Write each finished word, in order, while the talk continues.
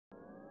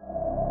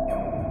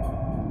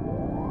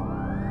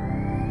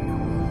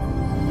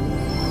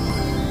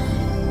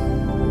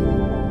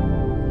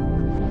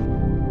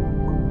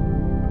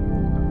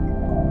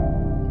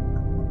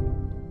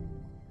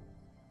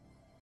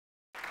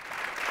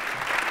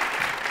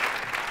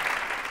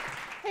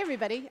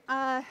everybody.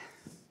 I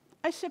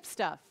ship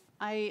stuff.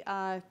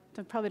 I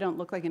probably don't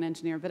look like an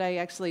engineer, but I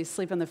actually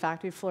sleep on the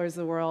factory floors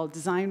of the world,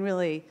 design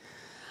really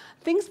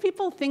things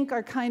people think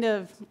are kind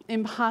of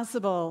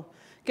impossible,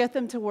 get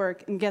them to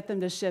work and get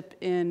them to ship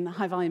in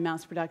high-volume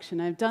mass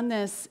production. I've done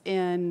this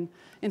in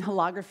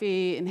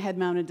holography, in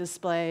head-mounted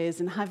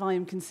displays, in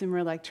high-volume consumer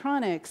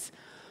electronics,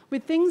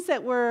 with things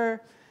that were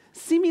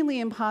seemingly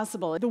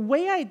impossible. The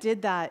way I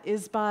did that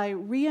is by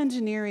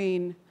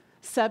re-engineering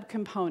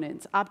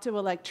subcomponents,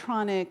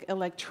 optoelectronic,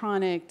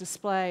 electronic,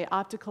 display,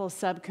 optical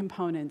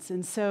subcomponents.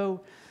 And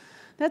so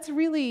that's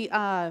really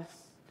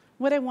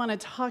what I want to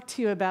talk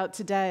to you about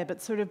today,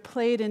 but sort of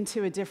played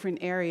into a different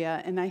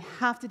area. And I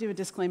have to do a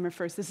disclaimer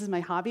first. This is my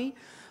hobby.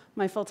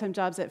 My full-time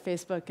job's at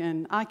Facebook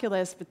and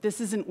Oculus, but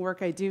this isn't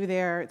work I do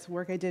there. It's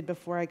work I did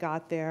before I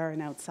got there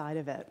and outside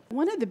of it.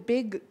 One of the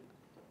big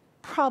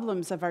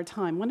problems of our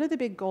time, one of the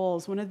big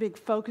goals, one of the big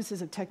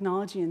focuses of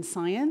technology and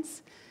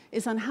science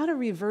is on how to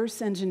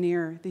reverse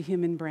engineer the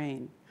human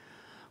brain.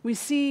 We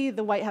see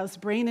the White House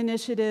Brain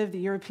Initiative, the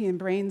European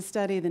Brain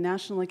Study, the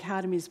National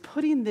Academies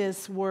putting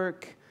this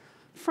work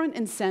front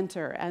and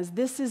center as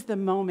this is the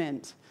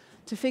moment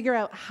to figure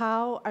out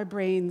how our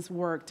brains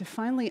work, to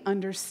finally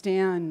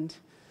understand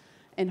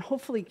and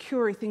hopefully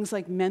cure things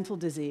like mental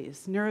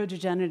disease,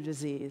 neurodegenerative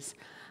disease,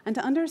 and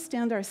to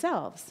understand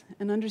ourselves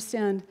and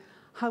understand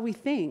how we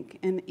think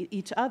and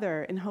each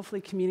other and hopefully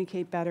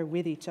communicate better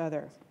with each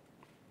other.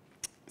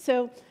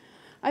 So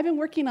I've been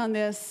working on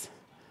this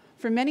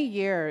for many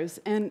years,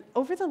 and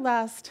over the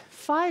last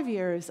 5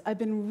 years, I've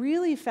been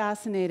really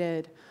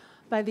fascinated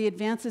by the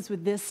advances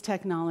with this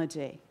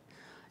technology.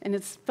 And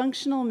it's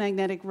functional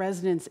magnetic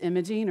resonance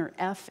imaging, or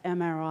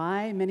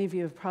fMRI. Many of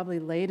you have probably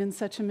laid in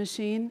such a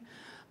machine.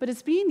 But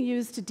it's being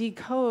used to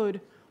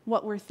decode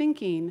what we're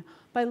thinking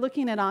by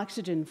looking at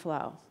oxygen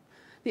flow.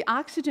 The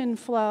oxygen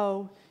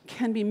flow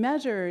can be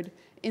measured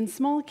in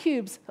small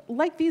cubes,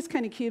 like these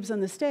kind of cubes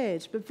on the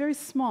stage, but very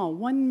small,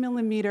 1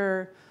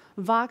 millimeter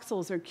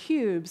voxels or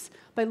cubes,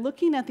 by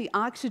looking at the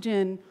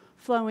oxygen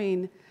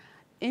flowing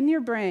in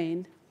your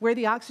brain. Where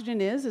the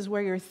oxygen is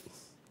where you're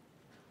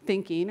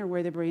thinking, or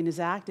where the brain is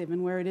active,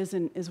 and where it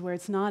isn't is where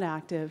it's not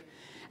active.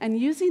 And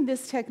using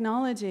this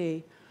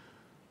technology,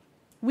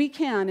 we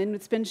can, and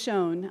it's been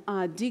shown,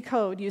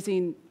 decode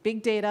using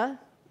big data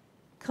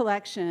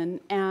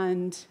collection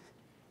and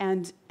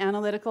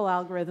analytical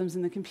algorithms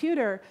in the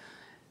computer,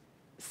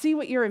 see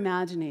what you're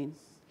imagining,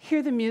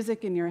 hear the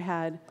music in your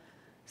head,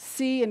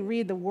 see and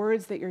read the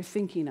words that you're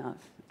thinking of.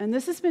 And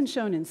this has been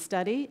shown in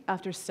study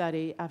after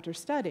study after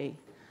study.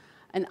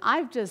 And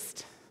I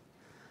was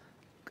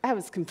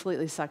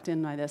completely sucked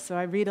in by this. So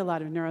I read a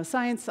lot of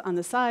neuroscience on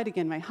the side,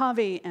 again, my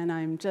hobby, and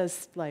I'm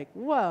just like,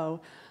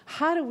 whoa,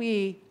 how do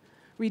we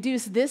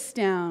reduce this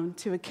down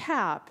to a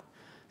cap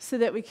so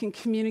that we can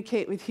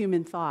communicate with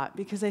human thought?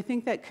 Because I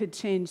think that could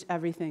change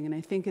everything, and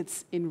I think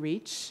it's in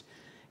reach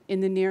in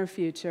the near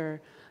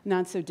future,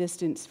 not so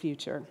distant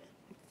future.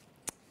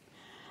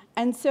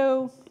 And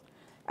so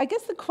I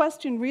guess the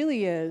question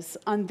really is,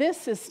 on this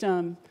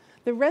system,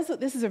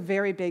 this is a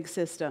very big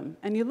system,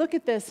 and you look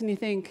at this and you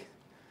think,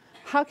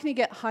 how can you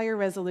get higher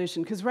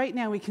resolution? Because right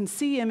now we can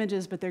see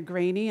images, but they're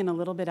grainy and a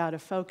little bit out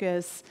of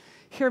focus,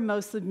 hear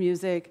most of the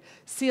music,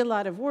 see a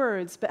lot of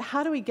words, but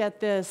how do we get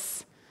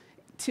this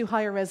to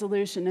higher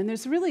resolution? And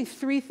there's really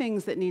 3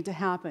 things that need to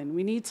happen.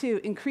 We need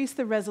to increase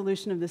the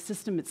resolution of the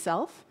system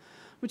itself,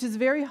 which is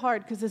very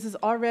hard because this is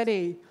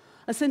already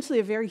essentially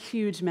a very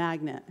huge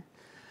magnet.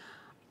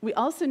 We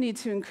also need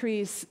to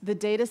increase the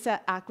data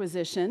set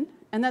acquisition,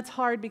 and that's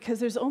hard because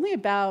there's only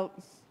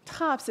about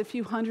tops a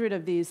few hundred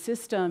of these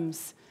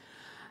systems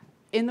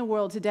in the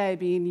world today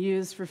being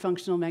used for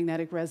functional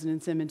magnetic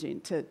resonance imaging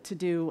to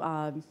do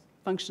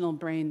functional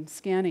brain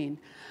scanning.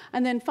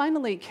 And then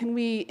finally, can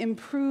we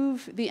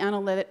improve the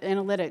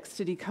analytics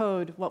to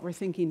decode what we're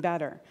thinking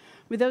better?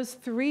 With those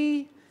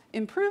 3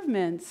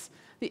 improvements,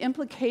 the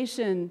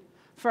implication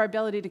for our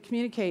ability to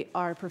communicate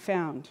are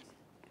profound.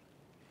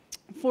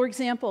 For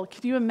example,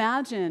 could you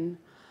imagine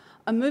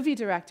a movie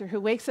director who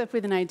wakes up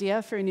with an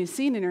idea for a new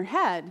scene in her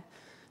head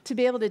to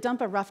be able to dump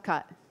a rough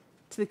cut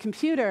to the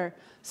computer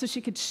so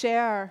she could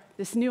share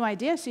this new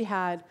idea she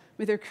had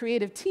with her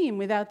creative team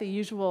without the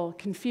usual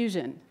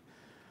confusion?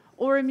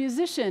 Or a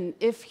musician,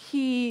 if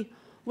he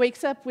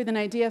wakes up with an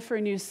idea for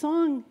a new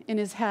song in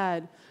his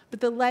head, but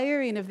the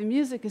layering of the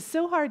music is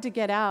so hard to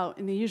get out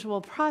in the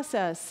usual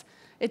process,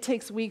 it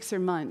takes weeks or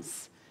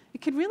months.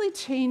 It could really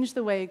change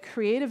the way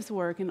creatives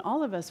work and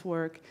all of us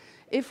work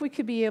if we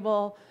could be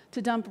able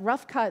to dump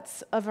rough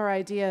cuts of our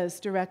ideas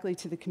directly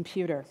to the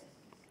computer.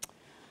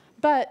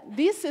 But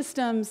these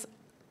systems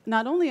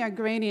not only are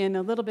grainy and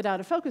a little bit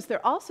out of focus,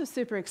 they're also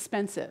super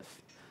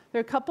expensive.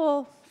 They're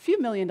few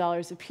 $1 million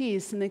a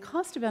piece, and they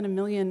cost about $1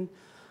 million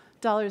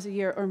a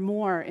year or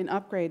more in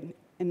upgrade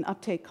and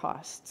uptake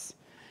costs.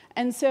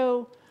 And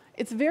so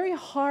it's very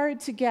hard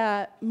to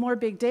get more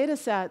big data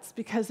sets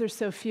because there's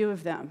so few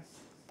of them.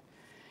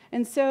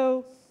 And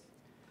so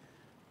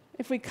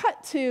if we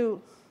cut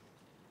to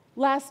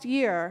last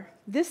year,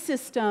 this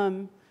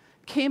system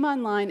came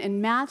online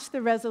and matched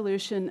the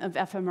resolution of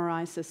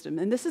fMRI system.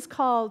 And this is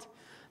called,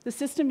 the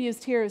system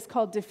used here is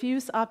called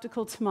diffuse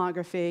optical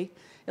tomography.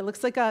 It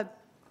looks like a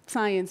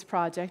science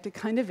project. It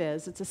kind of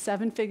is. It's a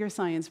 7-figure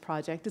science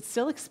project. It's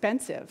still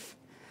expensive.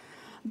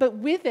 But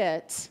with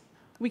it,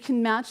 we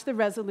can match the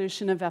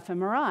resolution of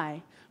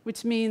fMRI,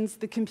 which means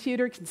the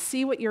computer can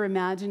see what you're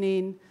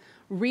imagining,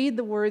 read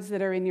the words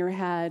that are in your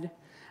head,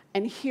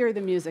 and hear the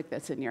music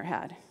that's in your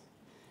head.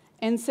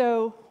 And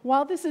so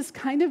while this is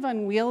kind of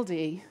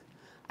unwieldy,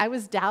 I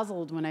was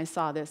dazzled when I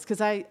saw this, because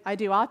I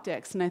do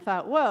optics, and I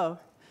thought, whoa,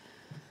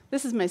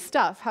 this is my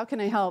stuff. How can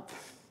I help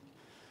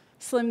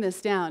slim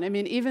this down? I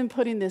mean, even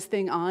putting this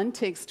thing on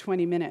takes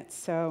 20 minutes.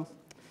 So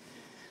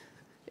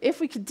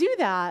if we could do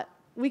that,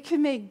 we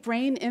can make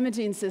brain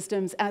imaging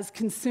systems as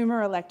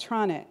consumer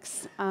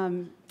electronics.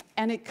 And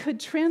it could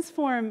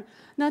transform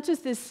not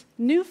just this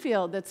new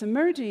field that's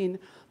emerging,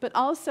 but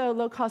also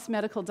low-cost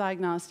medical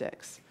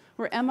diagnostics,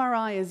 where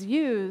MRI is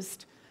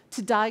used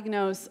to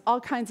diagnose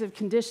all kinds of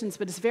conditions,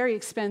 but it's very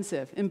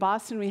expensive. In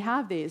Boston, we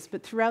have these,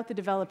 but throughout the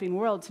developing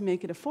world, to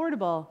make it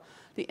affordable,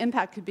 the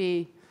impact could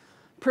be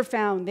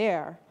profound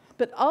there.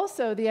 But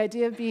also, the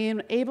idea of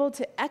being able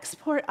to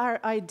export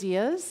our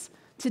ideas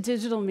to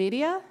digital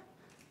media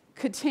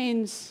could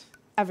change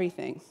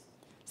everything.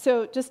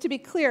 So just to be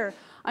clear,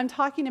 I'm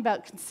talking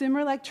about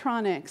consumer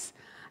electronics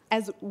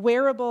as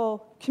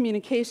wearable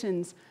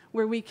communications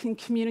where we can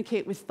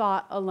communicate with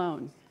thought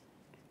alone.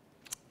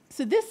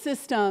 So this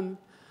system,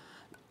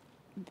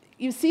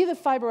 you see the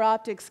fiber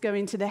optics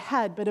going to the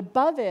head, but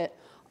above it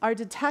are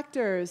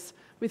detectors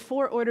with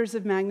 4 orders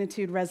of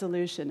magnitude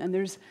resolution. And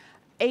there's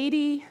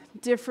 80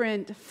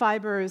 different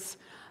fibers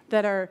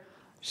that are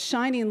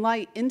shining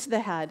light into the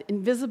head,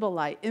 invisible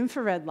light,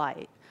 infrared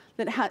light,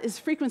 that is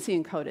frequency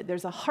encoded.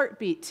 There's a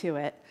heartbeat to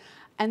it.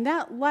 And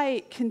that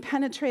light can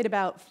penetrate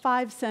about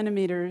 5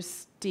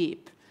 centimeters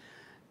deep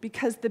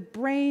because the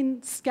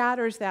brain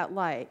scatters that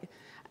light.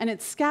 And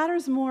it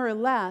scatters more or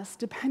less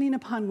depending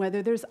upon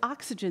whether there's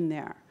oxygen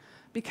there,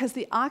 because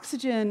the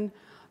oxygen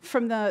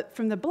from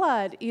the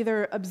blood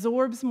either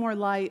absorbs more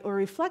light or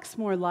reflects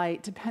more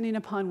light depending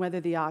upon whether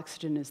the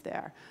oxygen is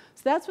there.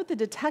 So that's what the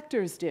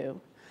detectors do.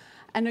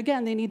 And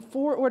again, they need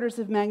 4 orders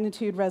of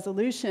magnitude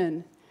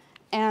resolution.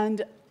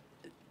 And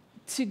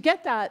to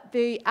get that,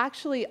 they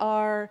actually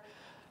are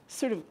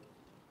sort of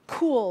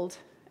cooled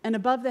and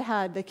above the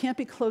head. They can't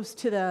be close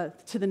to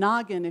the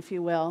noggin, if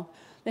you will.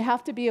 They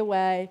have to be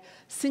away.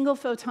 Single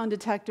photon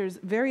detectors,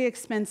 very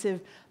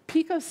expensive.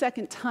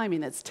 Picosecond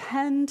timing, that's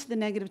 10 to the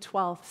negative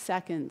 12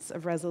 seconds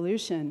of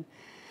resolution.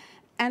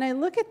 And I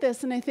look at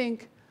this and I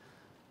think,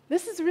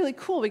 this is really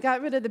cool. We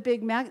got rid of the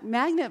big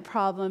magnet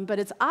problem, but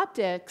it's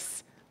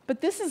optics. But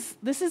this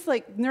is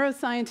like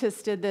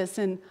neuroscientists did this,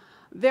 and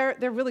they're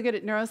really good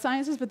at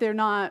neurosciences, but they're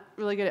not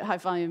really good at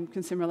high-volume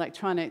consumer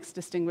electronics,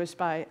 distinguished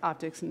by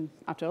optics and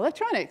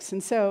optoelectronics.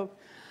 And so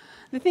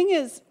the thing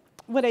is,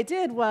 what I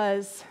did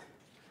was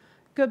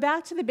go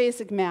back to the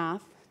basic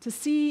math to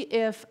see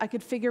if I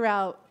could figure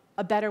out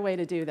a better way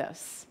to do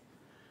this.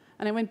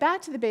 And I went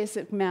back to the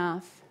basic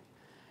math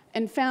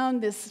and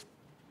found this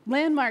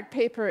landmark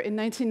paper in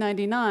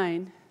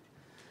 1999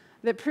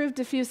 that proved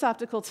diffuse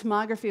optical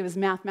tomography was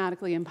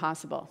mathematically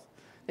impossible,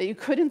 that you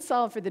couldn't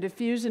solve for the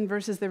diffusion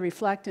versus the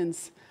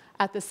reflectance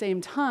at the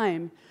same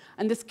time.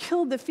 And this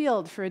killed the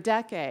field for a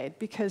decade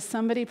because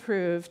somebody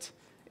proved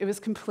it was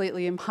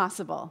completely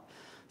impossible.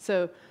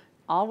 So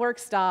all work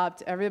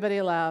stopped,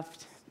 everybody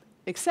left,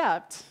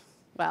 except,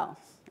 well,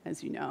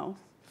 as you know,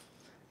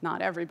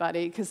 not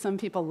everybody, because some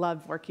people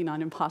love working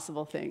on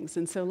impossible things.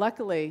 And so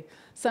luckily,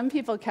 some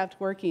people kept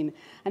working.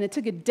 And it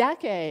took a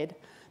decade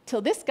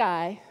till this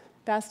guy,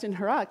 Bastin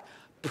Harak,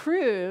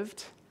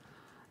 proved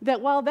that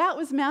while that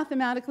was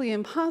mathematically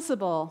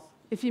impossible,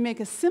 if you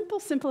make a simple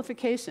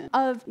simplification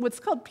of what's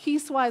called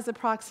piecewise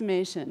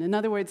approximation, in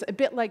other words, a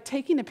bit like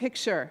taking a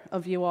picture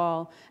of you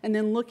all and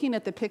then looking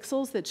at the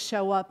pixels that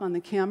show up on the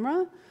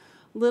camera,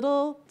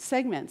 little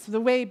segments, the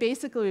way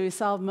basically we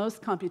solve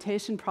most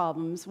computation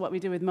problems, what we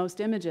do with most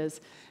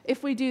images.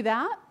 If we do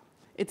that,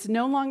 it's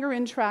no longer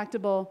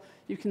intractable.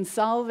 You can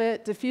solve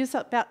it. Diffuse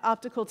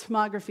optical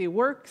tomography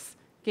works.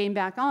 Game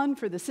back on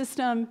for the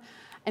system.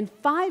 And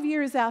 5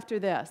 years after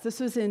this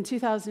was in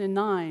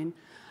 2009,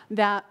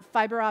 that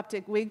fiber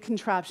optic wig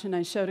contraption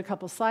I showed a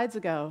couple slides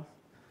ago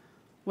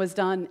was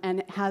done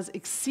and has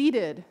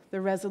exceeded the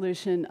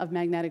resolution of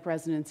magnetic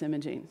resonance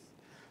imaging.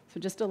 So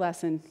just a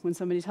lesson, when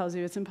somebody tells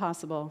you it's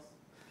impossible,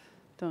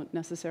 don't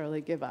necessarily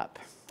give up.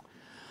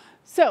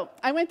 So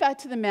I went back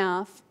to the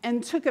math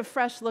and took a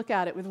fresh look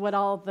at it with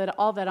all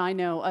that I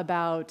know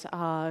about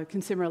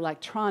consumer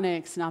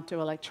electronics and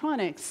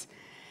optoelectronics.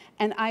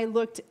 And I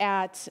looked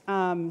at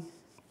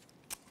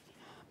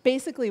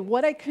basically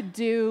what I could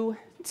do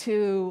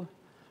to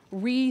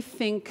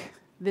rethink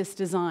this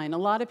design. A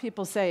lot of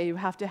people say you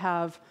have to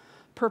have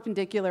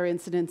perpendicular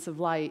incidence of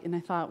light, and I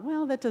thought,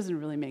 well, that doesn't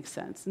really make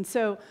sense. And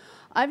so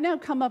I've now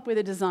come up with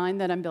a design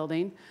that I'm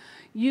building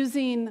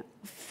using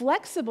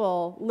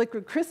flexible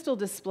liquid crystal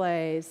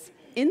displays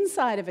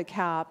inside of a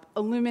cap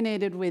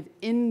illuminated with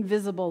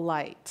invisible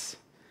light.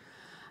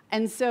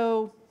 And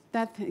so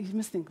you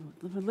must think,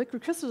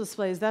 liquid crystal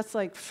displays, that's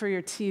like for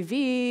your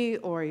TV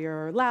or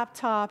your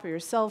laptop or your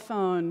cell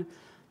phone.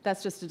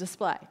 That's just a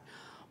display.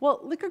 Well,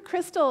 liquid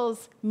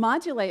crystals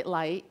modulate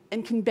light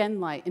and can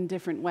bend light in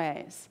different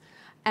ways.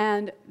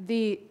 And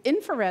the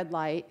infrared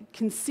light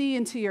can see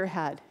into your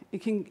head.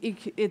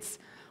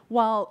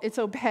 While it's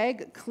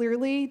opaque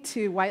clearly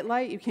to white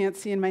light, you can't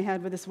see in my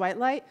head with this white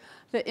light,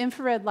 the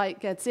infrared light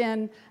gets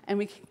in, and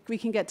we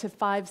can get to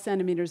 5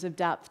 centimeters of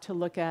depth to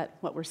look at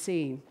what we're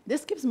seeing.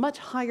 This gives much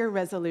higher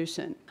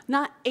resolution.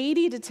 Not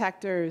 80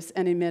 detectors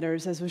and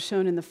emitters, as was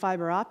shown in the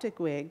fiber optic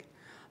wig,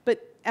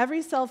 but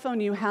every cell phone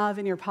you have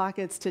in your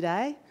pockets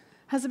today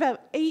has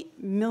about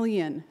 8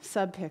 million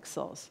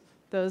subpixels.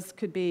 Those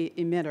could be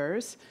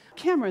emitters.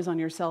 Cameras on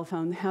your cell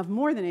phone have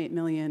more than 8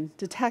 million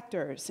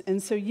detectors.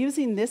 And so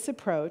using this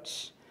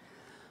approach,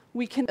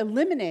 we can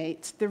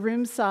eliminate the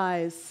room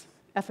size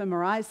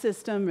fMRI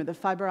system or the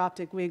fiber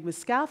optic wig with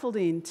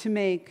scaffolding to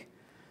make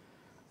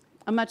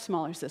a much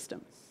smaller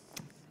system,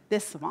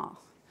 this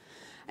small.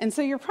 And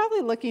so you're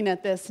probably looking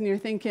at this and you're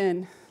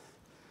thinking,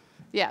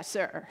 yeah,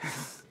 sure.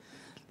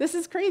 This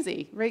is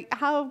crazy, right?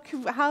 How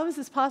is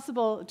this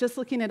possible just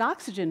looking at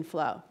oxygen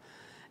flow?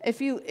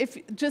 If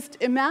just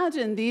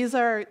imagine these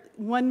are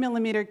 1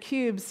 millimeter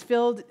cubes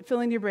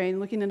filling your brain,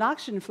 looking at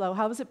oxygen flow,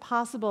 how is it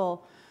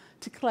possible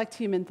to collect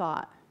human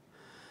thought?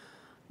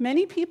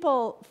 Many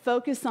people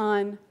focus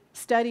on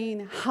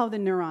studying how the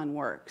neuron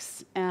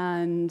works,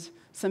 and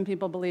some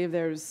people believe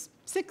there's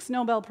 6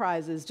 Nobel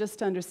Prizes just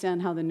to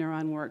understand how the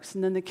neuron works,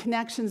 and then the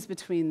connections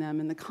between them,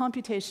 and the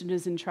computation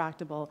is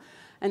intractable,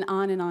 and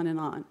on and on and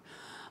on.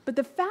 But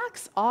the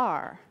facts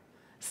are,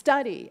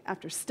 study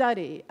after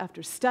study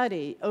after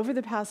study over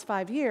the past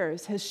 5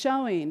 years has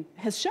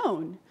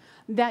shown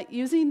that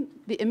using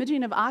the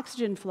imaging of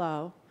oxygen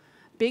flow,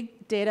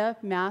 big data,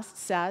 masked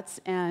sets,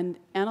 and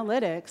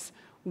analytics,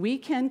 we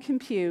can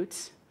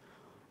compute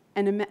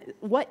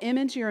what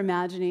image you're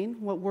imagining,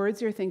 what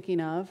words you're thinking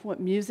of, what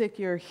music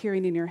you're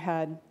hearing in your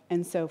head,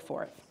 and so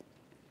forth.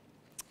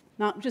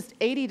 Not just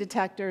 80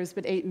 detectors,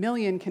 but 8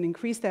 million can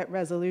increase that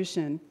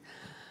resolution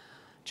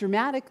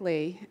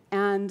dramatically.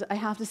 And I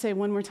have to say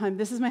one more time,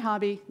 this is my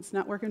hobby. It's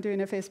not work I'm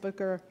doing at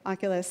Facebook or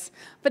Oculus,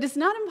 but it's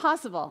not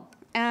impossible.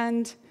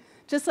 And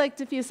just like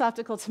diffuse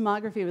optical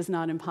tomography was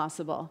not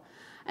impossible.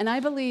 And I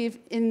believe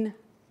in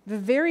the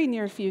very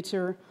near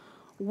future,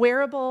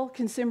 wearable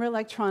consumer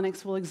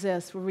electronics will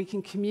exist where we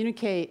can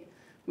communicate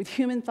with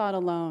human thought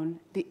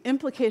alone. The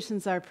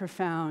implications are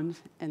profound,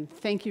 and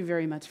thank you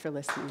very much for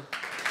listening.